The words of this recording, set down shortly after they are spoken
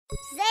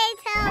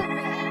Zaytoven.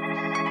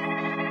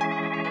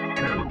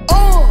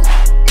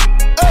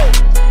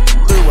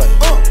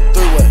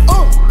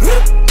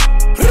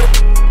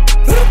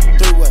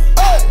 Three-way,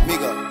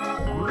 Migos,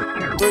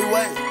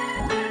 three-way.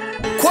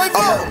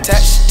 I'm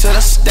attached to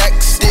the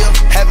stack, still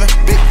having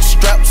big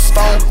straps,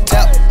 phone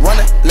tap,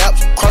 running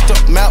laps, cross the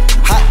map,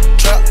 hot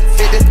trap,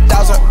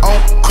 50,000 on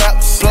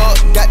craps, plug,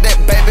 got that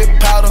baby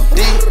powder,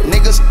 these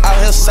niggas out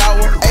here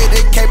sour,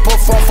 80K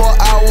perform for an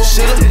hour,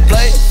 should've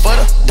played for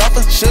the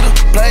Dolphins, should've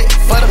played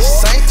for the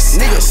Saints,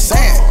 niggas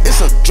saying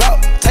it's a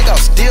drop, take out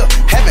still,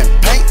 having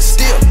paint,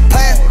 still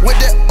playing with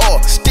that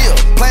oil, still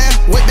playing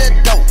with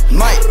that dope,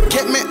 Mike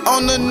kept me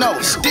on the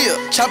nose, still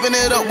chopping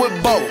it up with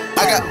Bo,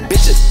 I got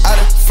bitches out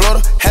of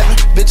Florida, having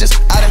bitches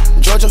out of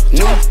Georgia,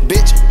 new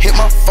bitch hit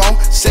my phone,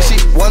 said she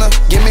wanna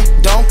give me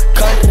dome,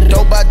 cut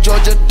dope by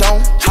Georgia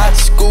Dome, high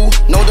school,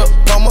 no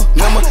diploma,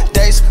 remember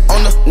days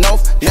on the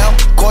north, now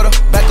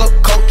quarterback a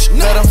coach,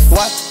 better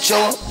watch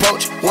your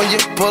approach when you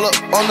pull up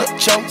on the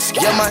choke,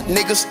 yeah my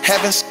niggas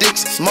having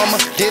sticks, mama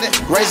didn't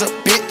raise a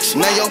bitch,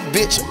 now your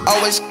bitch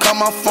always call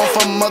my phone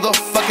for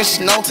motherfucking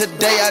snow,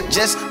 today I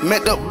just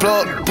met the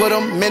plug, put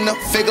him in the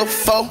figure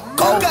 4, oh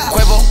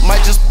Quavo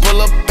might just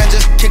pull up and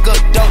just kick a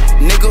dope,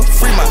 nigga,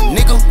 free my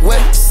nigga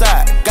west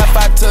side, got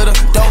 5 to the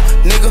dope,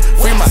 nigga,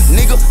 free my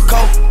nigga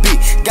Kobe,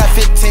 got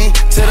 15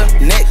 to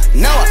the neck,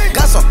 now I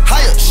got some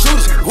higher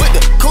shooters with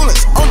the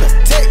coolest on the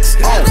text,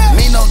 oh,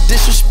 me no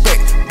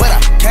disrespect, but I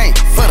came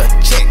for the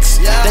checks,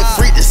 they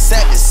free the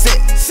savage set,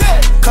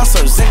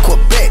 concerts in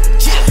Quebec,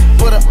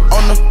 put her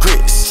on the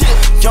grits,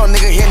 young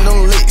nigga hitting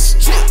them licks,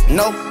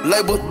 no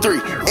label 3,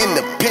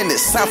 independent,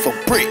 sign for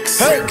bricks,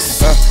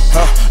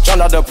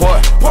 Jumped out the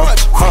port,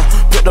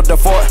 picked up the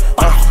fort,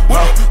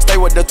 stay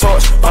with the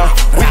torch,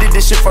 we did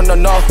this shit from the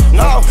north,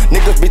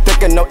 niggas be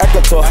thinking no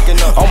Ecuador,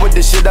 I'm with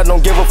this shit I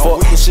don't give a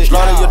fuck,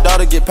 slaughter your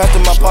daughter, get past to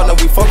my partner,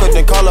 we fuck her,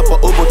 then call up a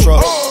Uber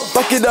truck,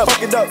 fuck it up,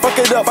 get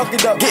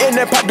in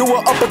that pot, do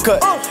an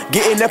uppercut,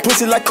 get in that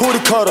pussy like cootie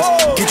cutters,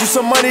 get you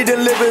some money,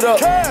 then live it up,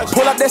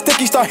 pull out that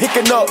sticky, start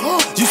hicking up,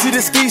 you see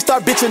the ski,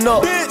 start bitching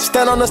up,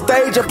 stand on the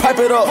stage and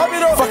pipe it up,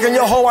 fucking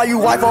your hoe while you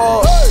wipe her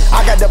up,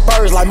 I got the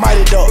birds like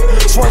Mighty Duck,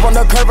 swerve on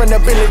the curve in the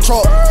Billy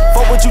truck,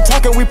 fuck what you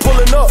talking, we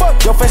pulling up,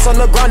 your face on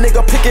the ground,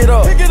 nigga, pick it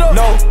up,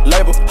 no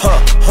label,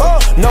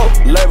 no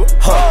label,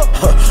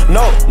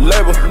 no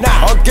label,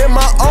 I'll get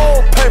my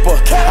own paper,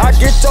 I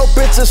get your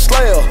bitch a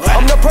slayer,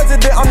 I'm the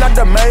president, I'm not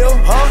the mayor,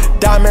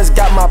 diamonds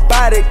got my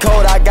body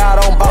code, I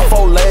got on by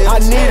 4 layers, I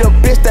need a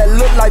bitch that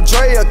look like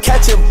Drea,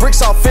 catching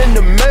bricks off in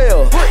the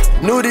mail,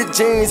 nudie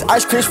jeans,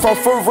 ice cream from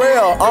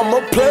Pharrell, I'm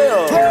a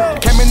player,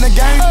 came in the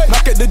game,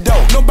 knock at the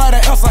door, nobody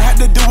else I had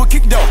to do a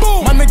kick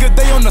though, my niggas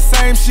they on the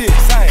same shit,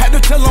 had to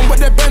tell them what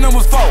that banner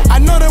was for, I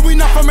know that we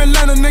not from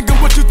Atlanta, nigga,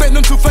 what you think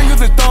them 2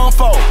 fingers is thumb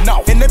for,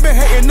 no, and they been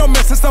hating on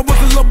me since I was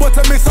a little boy,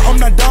 tell me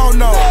something I don't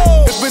know,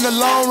 it's been a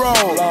long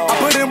road, I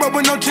put in work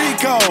with no cheat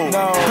code,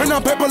 print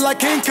on paper like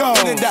King Cole,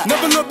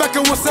 never look back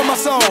at what's in my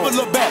soul, never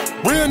look back,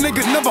 real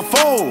niggas never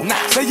fold,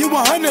 say you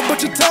 100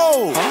 but you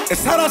told,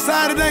 it's hot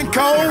outside, it ain't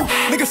cold,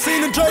 nigga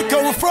seen the Draco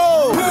and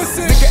froze,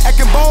 nigga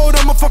acting bold,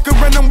 I'ma fuck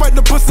around and wipe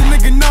the pussy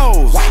nigga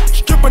nose,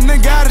 strip a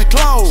nigga out his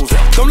clothes,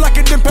 don't like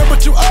it then pay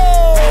but you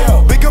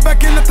owe, we go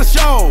back in at the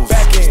shows,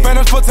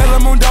 Spanish for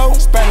Telemundo,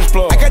 Spanish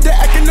plug, I got that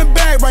act in the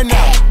bag right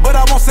now, but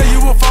I won't say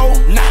you a foe,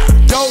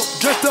 dope,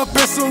 dressed up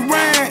in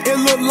saran, it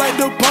look like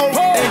the Pope,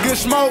 and good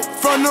smoke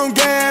from them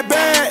gas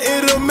bad,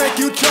 it'll make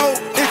you choke,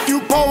 if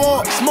you pour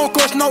up, smoke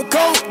or no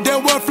coat,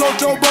 then what float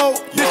your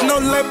boat, this no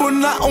label,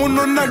 not on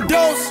no not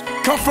dose,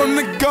 come from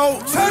the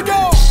goat, take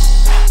off.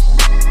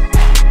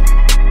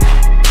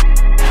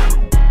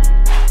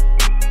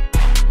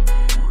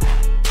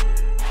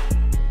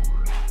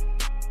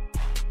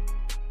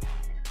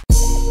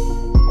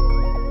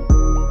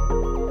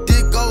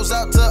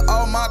 Out to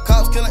all my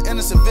cops killing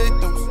innocent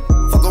victims.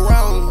 Fuck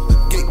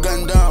around, get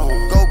gunned down.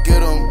 Go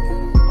get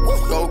 'em,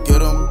 go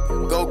get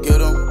 'em, go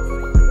get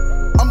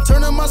 'em. I'm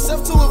turning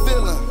myself to a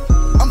villain.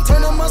 I'm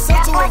turning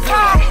myself to a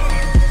villain.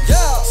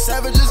 Yeah,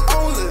 savages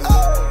only.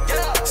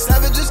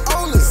 Savages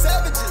only.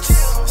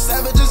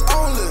 Savages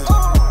only.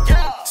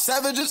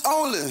 Savages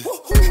only.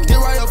 Did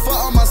right here for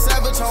all my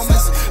savage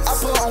homies. I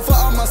put on for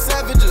all my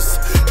savages.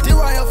 Did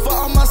right here for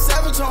all my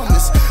savage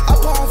homies. I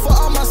put on for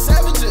all my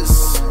savages.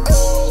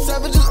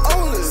 Savages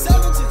only.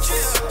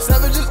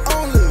 Savages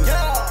only.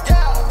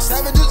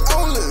 Savages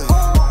only.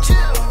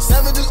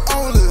 Savages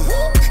only.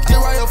 Did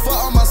right here for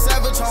all my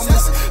savage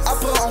homies. I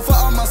put on for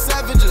all my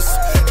savages.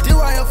 Did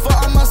right here for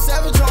all my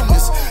savage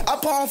homies. I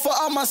put on for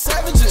all my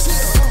savages.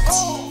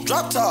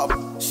 Drop top.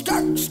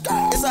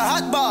 It's a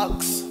hot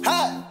box.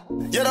 Hot.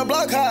 Yeah, the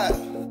block hot.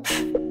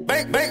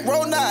 Bank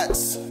roll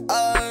knots.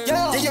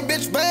 Yeah, your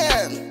bitch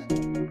bad.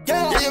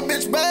 Yeah, your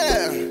bitch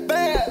bad.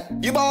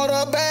 You bought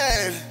her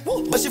bad.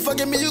 But she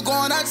fucking me, you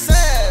going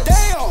outside.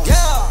 Damn.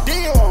 Yeah.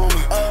 Damn.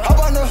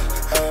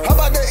 How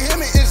about the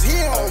him? It's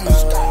him.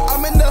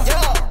 I'm in the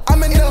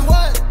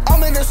what?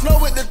 I'm in the snow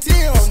with the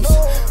Timbs.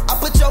 I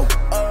put your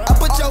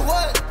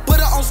what? Put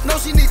her on snow,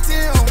 she need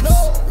Timbs.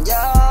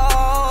 Yeah.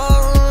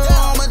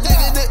 I'ma dig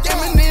it to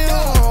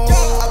Eminem.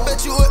 I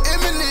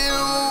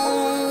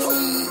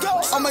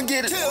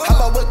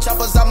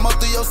choppers, I mow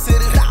through your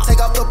city.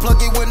 Take off the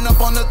plug, it went up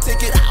on the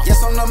ticket.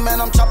 Yes, I'm the man,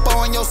 I'm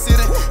chopper in your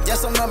city.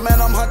 Yes, I'm the man,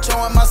 I'm huncho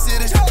in my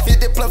city.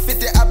 50 plus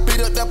 50, I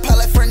beat up the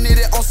pilot for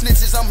knitted. On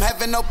snitches, I'm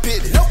having no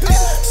pity.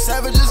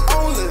 Savages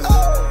only.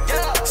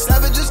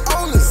 Savages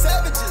only.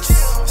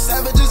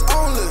 Savages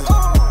only.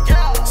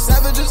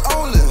 Savages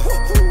only.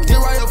 Did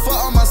right here for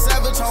all my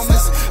savage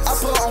homies. I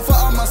put on for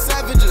all my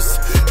savages.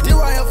 Did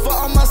right here for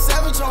all my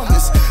savage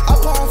homies. I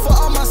put on for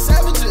all my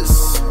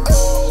savages.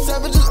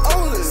 Savages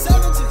only.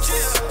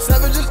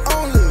 Savages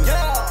only.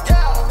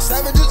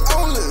 Savages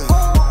only.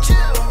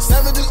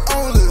 Savages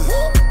only.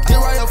 Did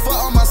right here for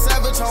all my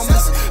savage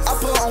homies. I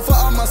put on for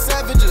all my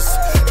savages.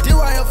 Did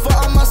right here for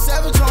all my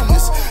savage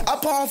homies. I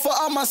put on for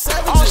all my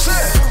savages.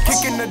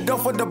 Kicking the door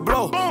for the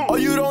blow. Oh,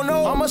 you don't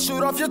know? I'ma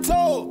shoot off your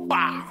toe.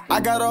 I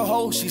got a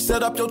hoe, she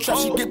set up your trap.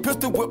 She get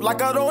pistol whipped like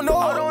I don't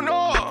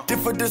know.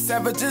 Different the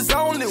savages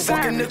only.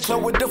 Walk in the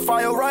club with the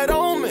fire right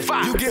on me.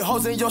 You get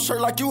hoes in your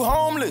shirt like you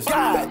homeless.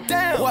 God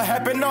damn, what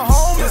happened to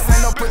homeless? This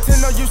ain't no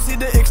pretender, you see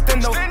the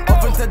extendo.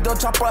 Open the door,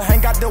 chopper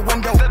hang out the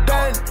window.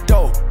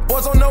 Bando,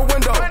 boys on the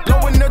window.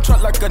 Blow in the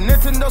truck like a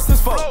Nintendo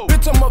 64.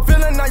 Bitch, I'm a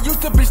villain, I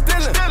used to be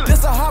stealing.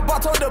 This a hot bar,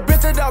 told the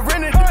bitch that I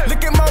rented.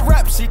 Look at my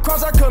rap sheet,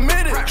 crimes I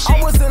committed.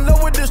 I was in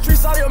love with the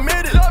streets, I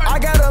admit it. I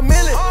got a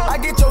million, I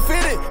get your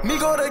fitted.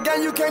 Migos the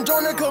gang, you can't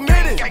join and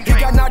commit it. He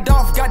got knocked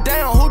off, got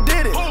down, who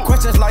did it?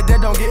 Questions like that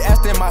don't get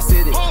asked in my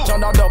city.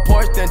 Jumped out the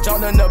porch, then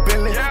jumped in the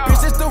Bentley.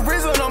 Bitch, it's the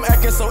reason I'm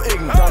acting so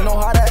ignorant. Don't know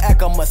how to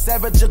act, I'm a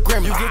savage, a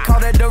grim. You get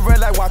caught at the red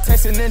light while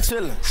texting and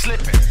chilling.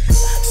 Slipping.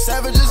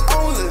 Savages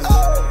only.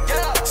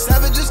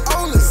 Savages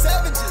only.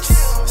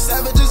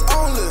 Savages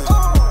only.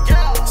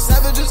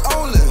 Savages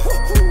only.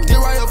 Did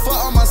right here for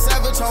all my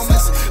savage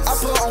homies. I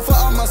put on for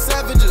all my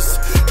savages.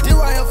 Did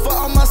right here for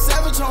all my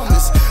savage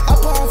homies. I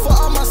put on for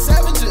all my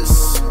savages.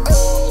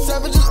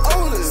 Savages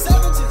only.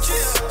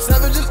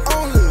 Savages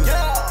only.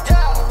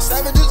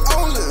 Savages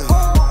only.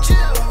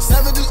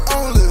 Savages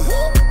only.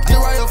 Did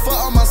right here for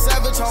all my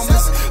savage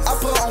homies. I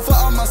put on for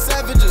all my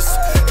savages.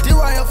 Did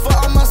right here for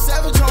all my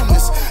savage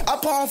homies. I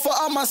put on for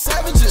all my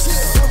savages.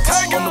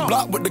 On the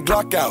block with the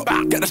Glock out.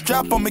 Got the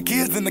strap on me,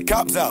 kids and the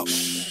cops out.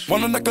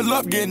 Wanna knuckle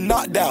up, getting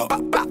knocked out.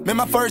 Made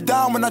my first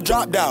down when I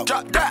dropped out.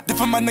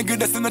 Different my nigga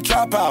that's in the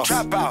trap house.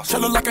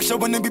 Chill like a show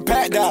when it be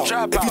packed out.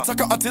 If you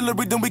talkin'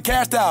 artillery, then we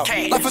cashed out.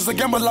 Life is a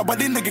gamble, like why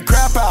these niggas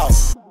crap out.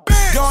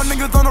 Y'all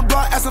niggas on the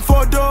block asking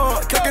for a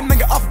dog. Kick a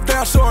nigga off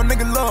down, show a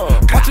nigga love.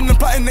 Watching them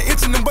plotting and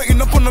itching and waiting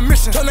up on the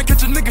mission. Tryna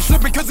catch a nigga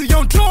slipping cause he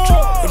on drugs.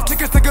 Them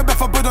chickens take a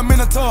bath, I put them in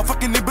a tub.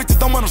 Fucking these bitches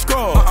don't wanna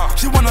scrub.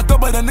 She wanna throw,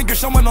 but a nigga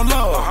showing no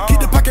love.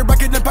 Keep the pocket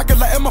rocket, then pack it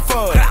like Emma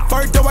Fudd.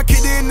 First though I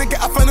kicked in, nigga,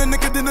 I found a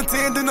nigga, then a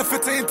 10, then a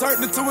 15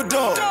 turned into a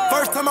dog.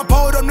 First time I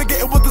pulled up, nigga,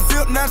 it was the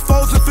zip. Now it's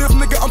foes and fifth,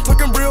 nigga, I'm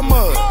talking real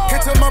mud.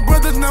 Can't tell my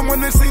brothers now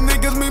when they see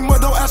niggas mean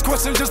mud. Don't ask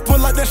questions, just pull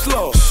like that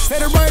slow. Say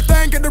the right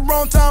thing at the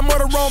wrong time or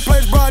the wrong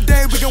place, broad day,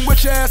 we gon'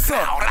 whip your ass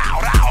up.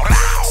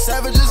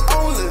 Savages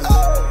only.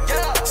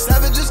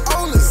 Savages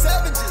only.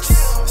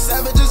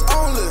 Savages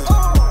only.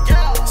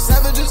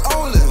 Savages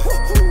only.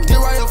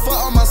 Did right here for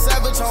all my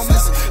savage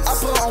homies. I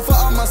put on for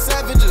all my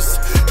savages.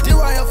 Did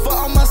right here for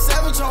all my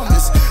savage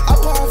homies. I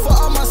put on for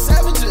all my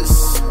savages.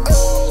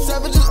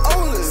 Savages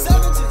only.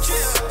 Savages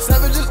only.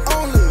 Savages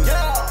only.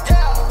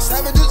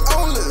 Savages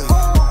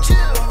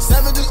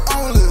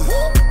only.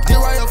 Did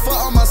right here for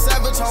all my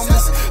savage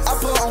homies. I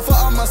put on for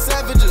all my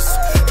savages.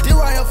 Did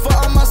right here for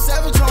all my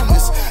savage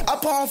homies. I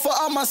put on for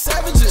all my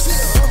savages.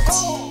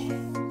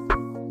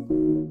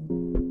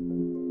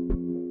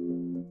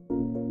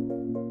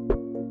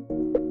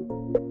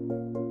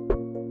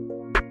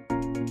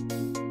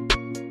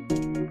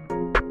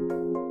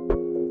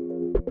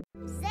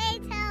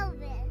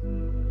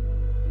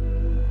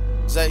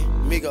 Zaytoven. Zay,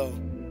 Migos.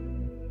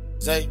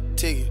 Zay,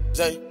 Tiggy,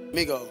 Zay,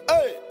 Migos.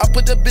 Hey. I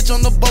put the bitch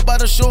on the boat by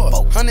the shore.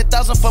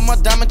 100,000 for my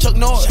diamond Chuck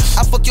Norris.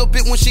 I fuck your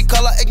bitch when she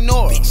call, I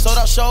ignore her. Sold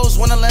out shows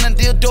when I land in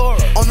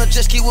Deodora. On the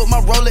jet ski with my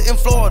roller in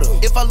Florida.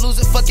 If I lose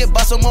it, fuck it,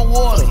 buy some more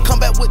water. Come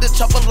back with the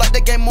chopper like the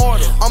game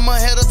Mortal. I'm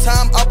ahead of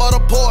time, I bought a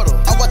portal.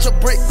 I watch a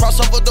brick cross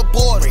over the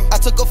border. I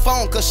took a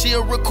phone cause she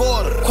a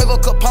recorder. Quavo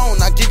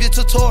Capone, I give you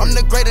tutorial. I'm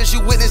the greatest,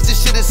 you witness,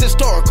 this shit is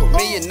historical.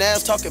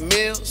 Millionaires talking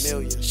mills.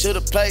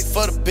 Should've played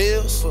for the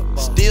Bills.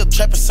 Still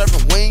trapping,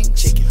 serving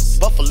wings.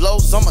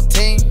 Buffaloes on my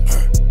team.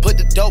 Put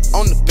the dope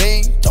on the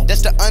beam.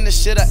 That's the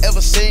honest shit I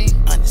ever seen.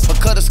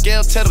 Because the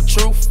scale tell the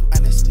truth.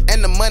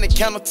 And the money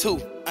counter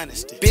too.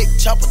 Big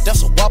chopper,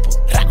 that's a whopper.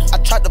 I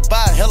tried to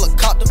buy a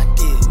helicopter,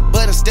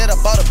 but instead I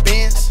bought a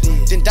Benz.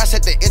 Then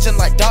dissect the engine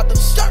like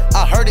doctors.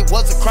 I heard it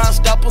was a crime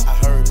stopper.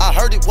 I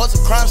heard it was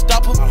a crime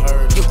stopper.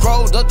 You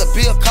growed up to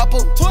be a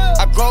copper.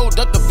 I growed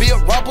up to be a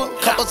robber.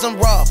 Coppers and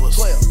robbers.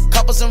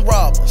 Coppers and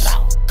robbers.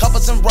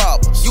 Coppers and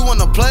robbers. You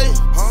wanna play?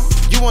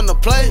 You wanna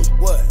play?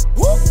 What?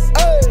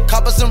 Hey.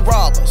 Coppers and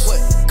robbers.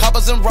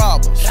 Coppers and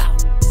robbers.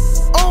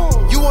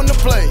 You wanna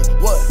play?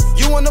 What?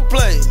 You wanna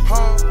play?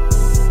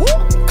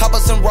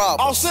 Coppers and robbers.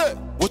 All set.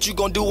 What you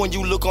gonna do when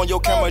you look on your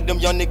camera? Them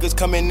young niggas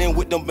coming in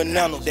with them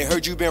bananas. They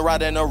heard you been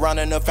riding around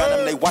in the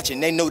phantom. They watching,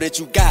 they know that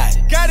you got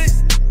it. Got it.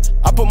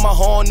 I put my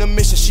heart on the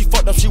mission, she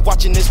fucked up, she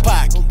watching this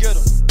pocket. Go get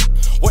her.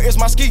 Where is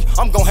my ski?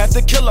 I'm gon' have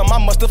to kill him, I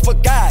must have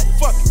forgot it.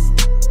 Fuck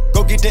it.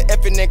 Go get the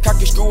F and then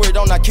cock it, screw it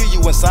on, I kill you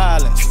in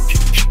silence.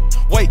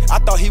 Wait, I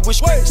thought he was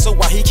straight, so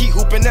why he keep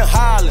hooping and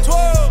hollering?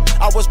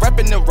 I was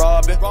rapping and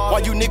robbing, while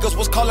you niggas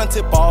was calling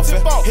tip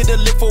offing. Hit a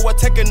lick for a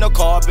taking the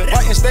carbon,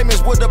 writing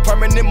statements with a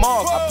permanent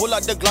mark. I pull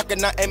out the Glock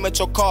and I aim at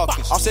your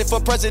carcass. I'll say for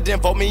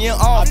president, vote me in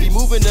office. I be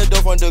moving the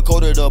door from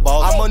Dakota to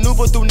Boston. I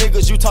maneuver through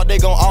niggas, you talk they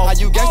gon' off. How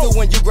you gangster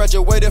when you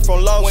graduated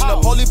from law? When the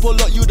police pull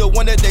up, you the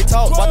one that they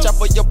talk. Watch out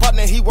for your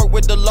partner, he work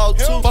with the law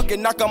too. Fucking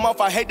knock him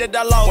off, I hate that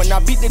I lost. When I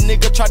beat the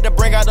nigga, tried to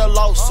bring out a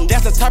lawsuit.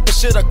 That's the type of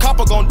shit a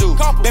copper gon' do.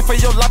 Been for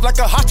your life like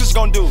a hostage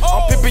gon' do.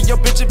 I'm pimping your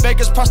bitch in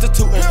Vegas,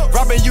 prostituting.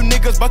 Robbing you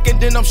niggas, bucking,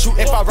 then I'm shooting.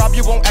 If I rob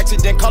you on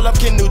accident, call up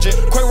Ken Nugent.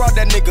 Quay robbed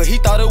that nigga, he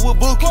thought it was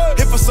Bookie.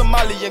 Hit for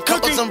Somalian,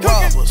 coppers and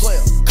robbers.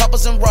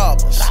 Coppers and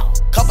robbers.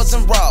 Coppers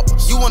and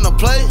robbers. You wanna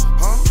play?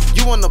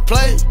 You wanna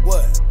play?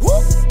 What?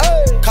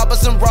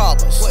 Coppers and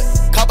robbers.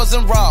 Coppers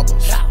and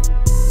robbers.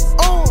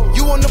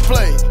 You wanna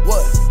play?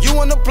 What? You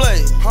wanna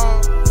play?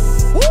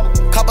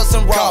 Coppers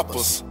and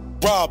robbers.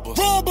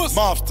 Robbers.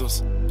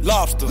 Monsters.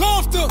 Lobster.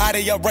 Out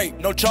of your rape,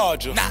 no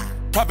charger. Nah.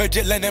 Private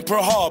jet landing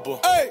Pearl Harbor.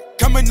 Hey.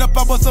 Coming up,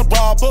 I was a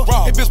robber.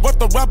 If it's worth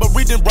the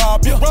robbery, then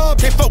rob ya.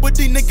 Can't fuck with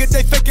these niggas,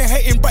 they faking,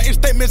 hating, writing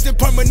statements in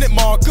permanent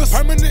markers.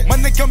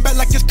 Money come back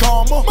like it's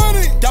karma.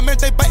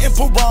 Diamonds, they biting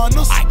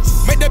piranhas.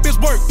 Make that bitch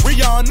work,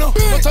 Rihanna.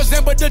 No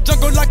Tarzan, but the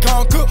jungle like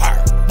Conquer.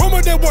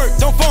 Rumor that work,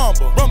 don't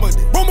fumble.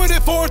 Rumor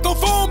that force, don't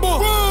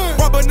fumble.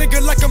 Rob a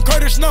nigga like I'm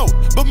Curtis Snow,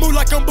 but move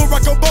like I'm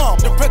Barack Obama.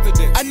 The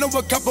president. I know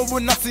a couple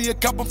when I see a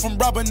couple from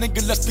rob a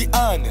nigga, let's be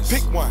honest.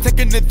 Pick one.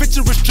 Taking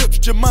adventurous trips,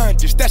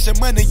 Jumanji.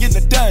 Stashing money in the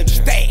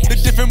dungeon. The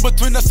difference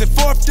between us and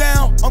fourth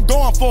down, I'm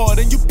going for it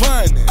and you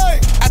punning.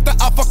 After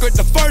I fuck her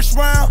the first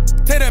round,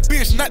 tell that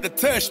bitch not to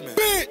touch me.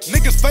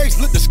 Niggas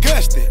face look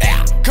disgusted.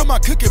 Come on,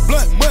 cook it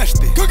blunt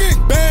musty.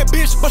 Bad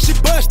bitch, but she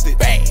busted.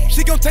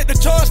 She gon' take the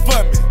charge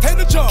for me.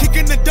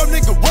 Kicking the door,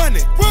 nigga run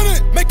it.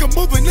 Make a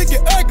move and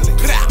nigga ugly.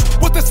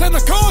 What the Santa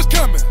Claus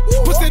coming?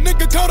 Pussy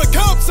nigga call the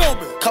cops on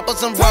me.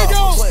 Coppers and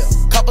robbers.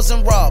 Coppers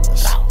and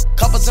robbers.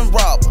 Coppers and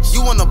robbers.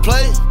 You wanna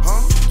play?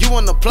 You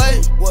wanna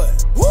play? What?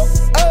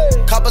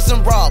 Coppers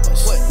and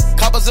robbers.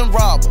 Coppers and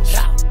robbers.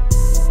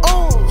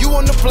 You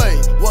wanna play?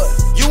 What?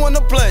 You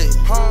wanna play?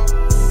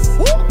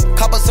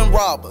 Coppers and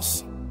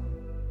robbers.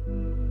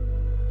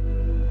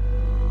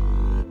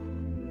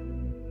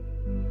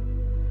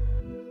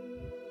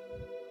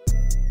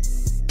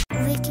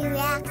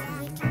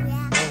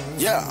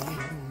 Yeah.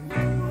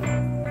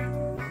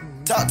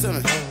 Talk to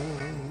me.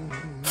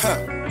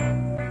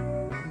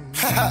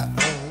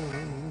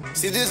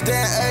 See this day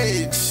and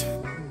age,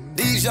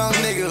 these young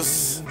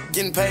niggas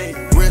getting paid.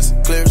 Wrist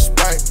clear,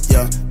 Sprite,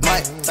 yeah.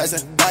 Mike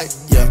Tyson bite,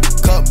 yeah.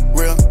 Cup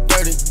real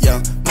dirty, yeah.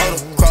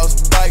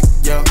 Motocross bike,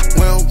 yeah.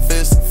 We don't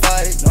fist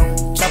fight,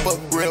 chopper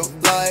real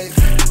light.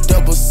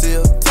 Double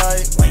seal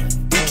tight.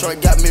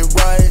 Detroit got me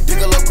right.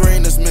 Bigelow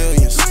green is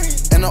millions,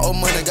 and the old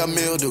money got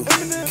mildew.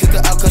 Kick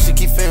her out 'cause she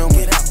keep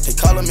filming. They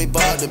calling me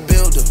Bob the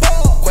Builder.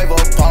 Quavo,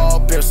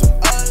 Paul Pearson.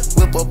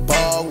 Whip a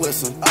ball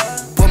whistle.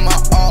 Put my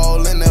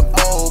all in that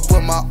bowl,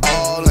 put my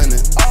all in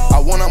it. I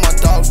want all my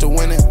dogs to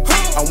win it.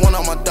 I want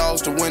all my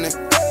dogs to win it.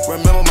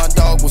 Remember my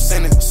dog was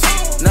sentenced.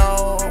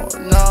 No,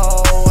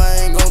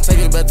 I ain't gon' take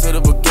it back to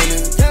the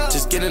beginning.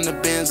 Just get in the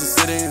Benz and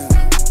sit in.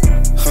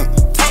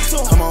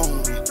 Come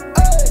on.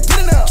 Get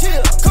in there.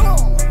 Chill. Come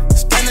on.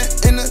 Standing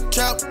in the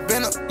trap,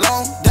 been a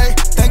long day.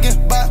 Thinking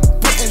about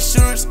put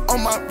insurance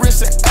on my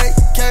wrist and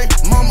AK.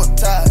 Mama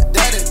tired,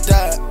 daddy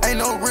died. Ain't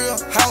no real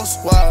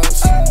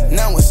housewives.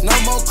 Now it's no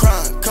more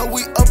crime, 'cause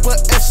we up a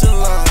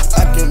echelon.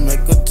 I can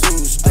make a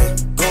Tuesday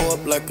go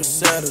up like a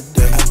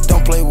Saturday. I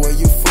don't play where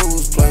you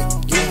fools play.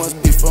 You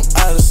must be from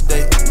out of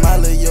state.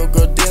 Miley, your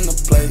girl dinner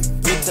plate.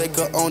 You take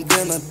her on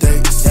dinner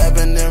dates.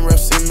 Having in Rep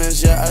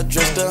Simmons, yeah, I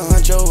dressed a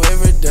huncho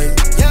every day.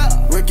 Yeah,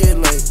 Ricky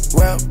Lake,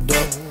 wrapped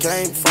up,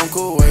 came from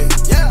Kuwait.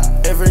 Yeah,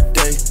 every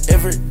day,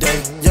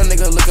 young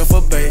nigga looking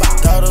for bait.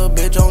 Got a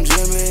bitch on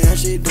Jimmy and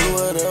she do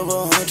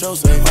whatever huncho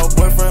say. Her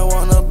boyfriend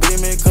wanna be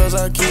me 'cause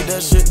I keep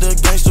that shit the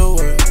gangsta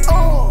way.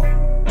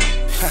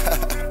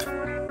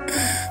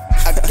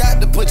 I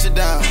got to put you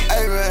down,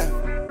 hey man.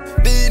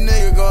 These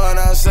niggas going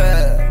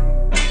outside.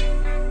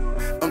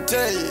 I'm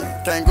telling you,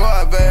 can't go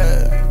out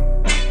bad.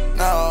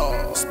 No,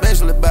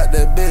 especially about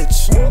that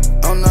bitch.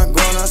 I'm not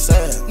going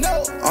outside.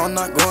 No, I'm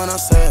not going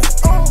outside.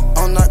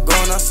 I'm not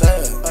going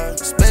outside.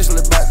 Especially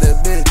about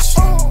that bitch.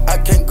 I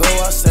can't go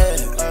outside.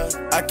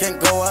 I can't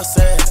go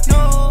outside.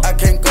 No, I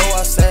can't go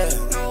outside.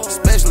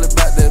 Especially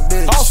about that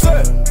bitch. All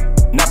set.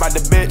 Not about the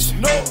bitch.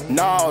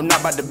 No, not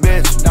about the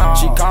bitch. No.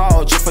 She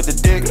called just for the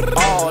dick.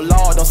 Oh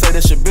Lord, don't say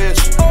this your bitch.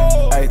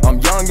 Hey, I'm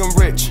young and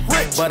rich,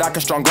 but I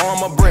can strong on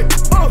my brick.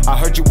 I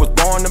heard you was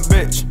born a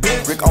bitch.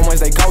 Rick Owens,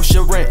 they cost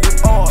your rent.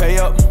 Pay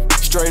up,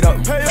 straight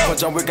up. But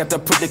John Wick got to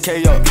put the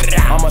K up.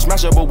 I'm a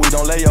smasher, but we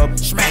don't lay up.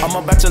 I'm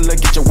a bachelor,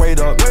 get your weight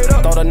up.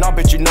 Thought or not,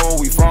 bitch, you know where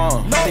we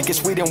from. Think it's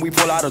sweet and we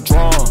pull out a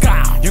drum.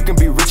 You can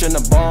be rich in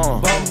the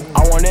bum.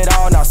 I want it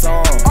all, not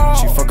some.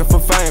 She fucking for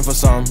fame for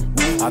some.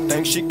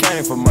 think she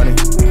came for money.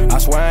 I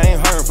swear I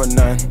ain't heard for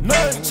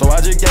nothing. So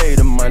I just gave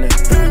the money.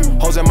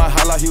 Hoes in my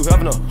house like Hugh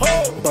Hefner,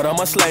 but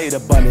I'ma slay the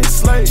bunny.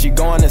 She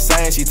going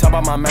insane, she talk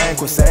about my man,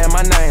 quit saying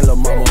my name, lil'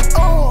 mama.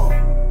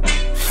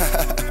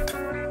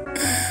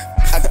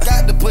 I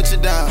got to put you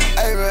down,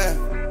 hey man.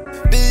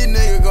 These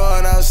niggas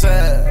going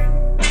outside.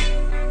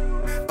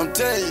 I'm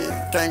telling you,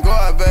 can't go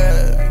out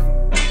bad.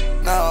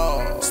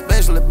 No,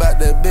 especially about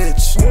that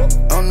bitch.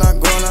 I'm not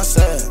going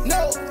outside.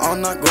 No,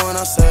 I'm not going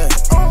outside.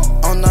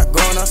 I'm not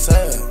going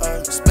outside.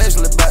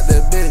 Especially about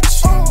that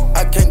bitch.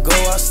 I can't go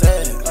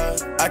outside.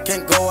 I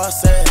can't go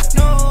outside.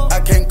 I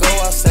can't go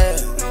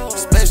outside.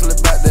 Especially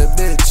about that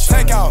bitch.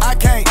 Take off. I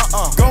can't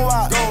go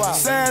out.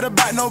 Sad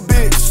about no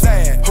bitch.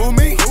 Sad. Who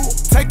me?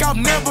 Take off.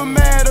 Never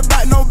mad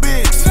about no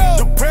bitch.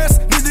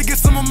 Depressed. Need to get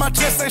some of my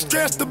chest. Ain't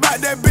stressed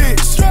about that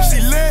bitch. She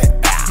lit.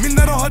 Me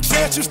nut on her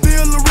chest, you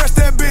still arrest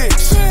that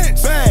bitch.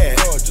 Bad,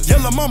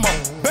 yellow mama,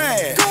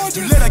 bad.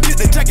 You let her get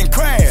the jack and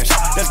crash.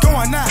 That's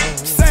going out,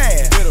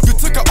 sad. You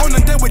took her on a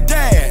date with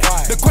dad.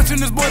 The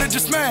question is, boy, did you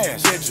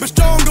smash? But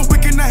strong a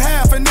week and a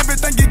half, and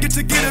everything you get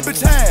to get a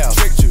bitch half.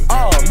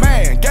 Oh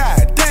man,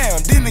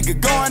 goddamn, these niggas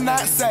going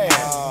outside.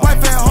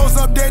 Wife and hoes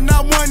up there,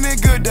 not one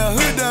nigga, the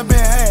hood done been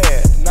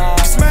had.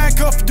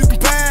 Smack up, you can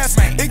pass.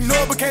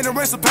 Ignore, but can't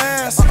erase the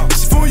past. If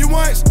she fool you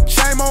once,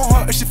 shame on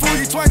her. If she fool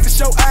you twice, it's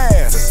your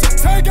ass.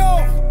 Take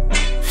off.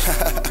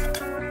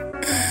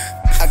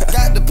 I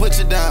got to put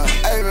you down,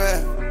 hey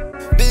man.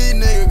 These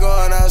niggas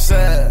going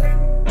outside.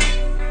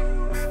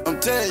 I'm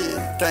telling you,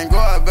 can't go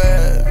out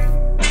bad.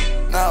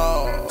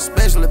 No,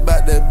 especially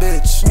about that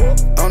bitch.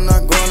 I'm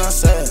not going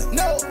outside.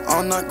 No,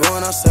 I'm not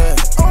going outside.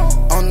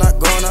 I'm not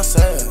going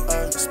outside.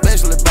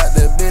 Especially about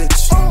that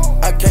bitch.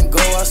 I can't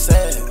go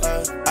outside.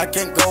 I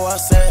can't go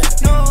outside.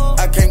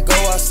 I can't go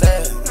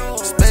outside.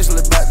 Especially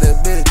about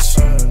that bitch.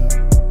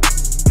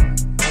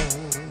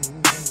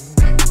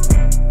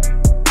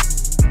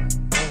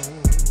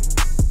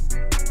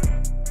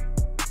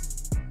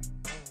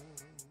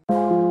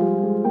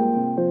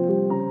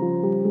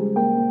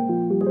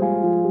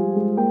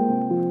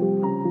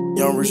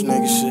 Young rich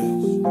nigga shit.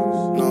 You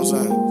know what I'm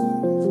saying?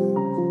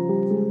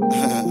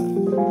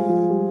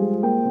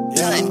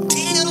 Yeah.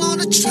 Deal on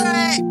the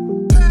track.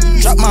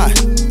 Drop my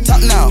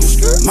top now.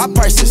 My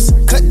prices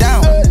cut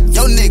down.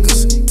 Yo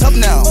niggas tough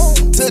now.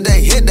 Till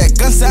they hit that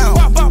gun sound.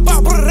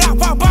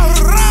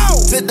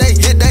 Till they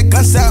hit that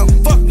gun sound.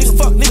 Fuck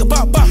nigga,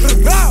 bow,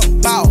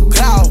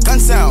 cloud, gun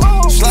sound.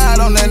 Slide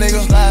on that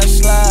nigga.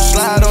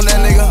 Slide on that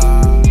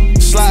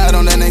nigga. Slide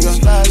on that nigga.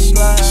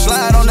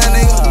 Slide on that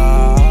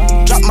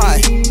nigga. Drop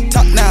my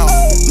top now.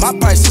 My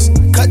prices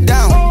cut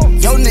down.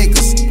 Yo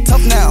niggas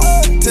tough now.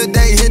 Till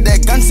they hit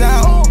that gun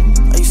sound.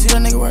 Hey, you see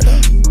that nigga right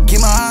there?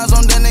 Keep my eyes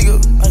on that nigga.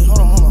 Hey, hold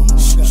on.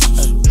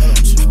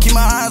 Keep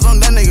my eyes on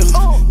that nigga.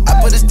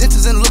 I put his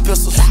stitches in little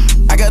pistols.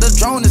 I got a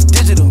drone, it's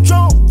digital.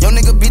 Yo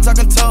nigga be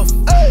talking tough,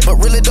 but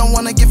really don't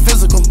wanna get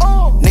physical.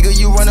 Nigga,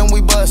 you running,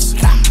 we bust.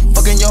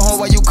 Fucking your hoe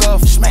while you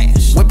cuff.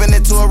 Smash. Whipping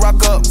it to a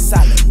rock up.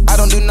 I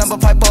don't do nothing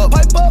but pipe up.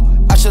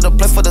 I should've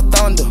played for the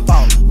Thunder,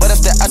 but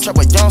instead I trap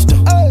a Youngsta.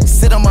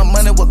 Sit on my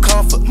money with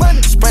comfort.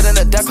 Spreading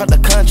the deck out the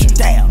country.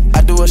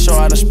 I do a show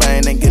out of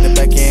Spain, then get it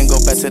back in, go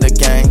back to the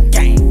game.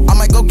 I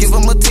might go give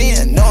him a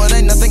 10. No, it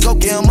ain't nothing, go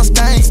give him a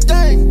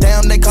stain.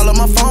 Damn, they callin'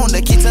 my phone,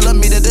 they keep telling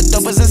me that the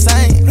dope is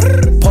insane.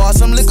 Pour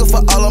some liquor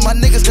for all of my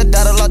niggas that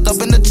died locked up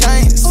in the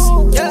chains.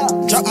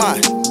 Drop my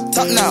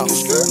top now.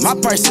 My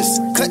prices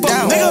cut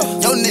down.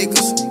 Yo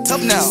niggas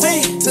tough now.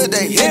 Till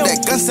they hit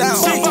that gun sound.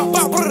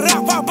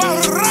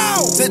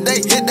 Till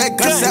they hit that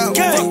gun sound.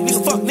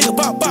 Fuck nigga,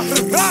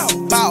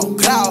 bow,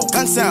 cloud,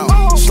 gun sound.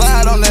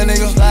 Slide on that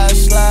nigga.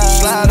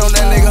 Slide on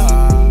that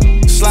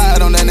nigga.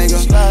 Slide on that nigga.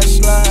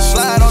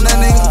 Slide on that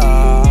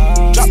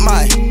nigga. Drop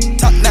my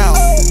top now.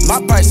 My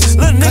prices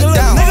cut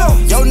down.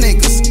 Yo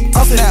niggas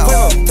tough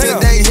now. Till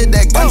they hit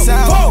that gun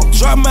sound.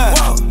 Drop my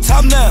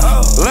top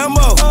now.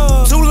 Lambo,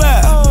 too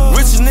loud.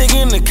 Richest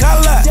nigga in the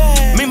collar.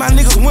 Me, my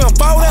niggas, we don't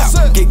fall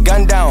out. Get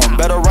gunned down,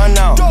 better run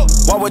now.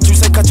 Why would you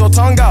say cut your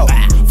tongue out?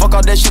 Fuck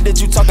all that shit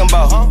that you talking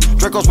about.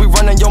 Dracos, we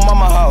running your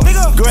mama house.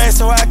 Grass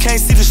so I can't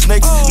see the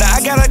snakes. Now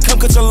I gotta come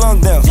cut your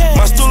lung down.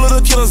 My stool of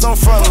the killers on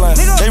front line.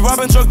 They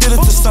robbing drug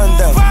dealers to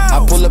sundown.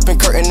 I pull up in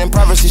curtain in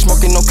privacy,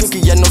 smoking no cookie.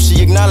 Yeah, no,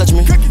 she acknowledge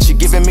me. She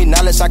giving me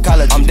knowledge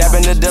psychology. I'm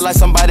dabbing the deal like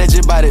somebody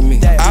just bited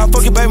me. I'll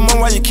fuck your baby mom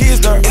while your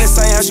kids there. In the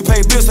same house you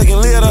pay bills so you can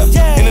live up.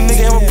 And the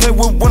nigga ever play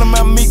with one of my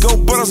Migos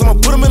brothers, I'ma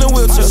put him in a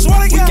wheelchair.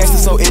 We gangsta,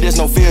 so it is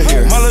no fear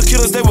here. My little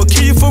killers, they will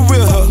kill you for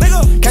real, huh?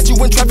 Catch you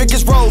when traffic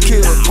is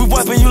roadkill. We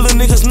wiping you little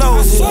niggas'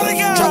 noses.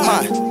 Drop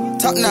my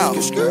top now.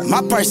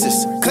 My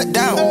prices cut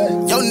down.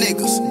 Yo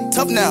niggas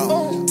tough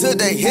now. Till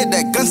they hit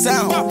that gun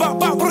sound.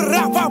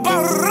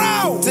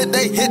 Till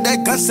they hit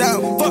that gun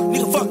sound. Fuck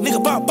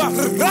nigga,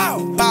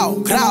 bow,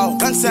 cloud,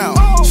 gun sound.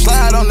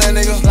 Slide on that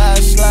nigga.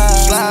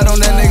 Slide on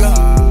that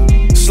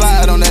nigga.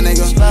 Slide on that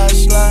nigga.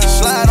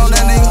 Slide on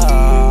that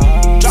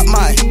nigga. Drop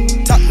my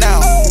top now.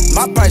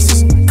 My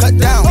prices cut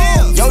down.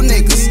 Yo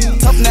niggas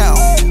tough now.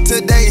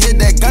 Till they hit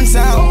that gun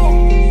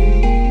sound.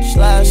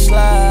 Slide.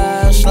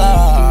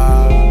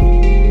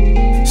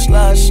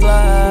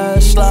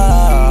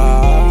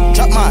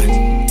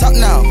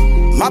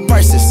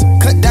 crisis.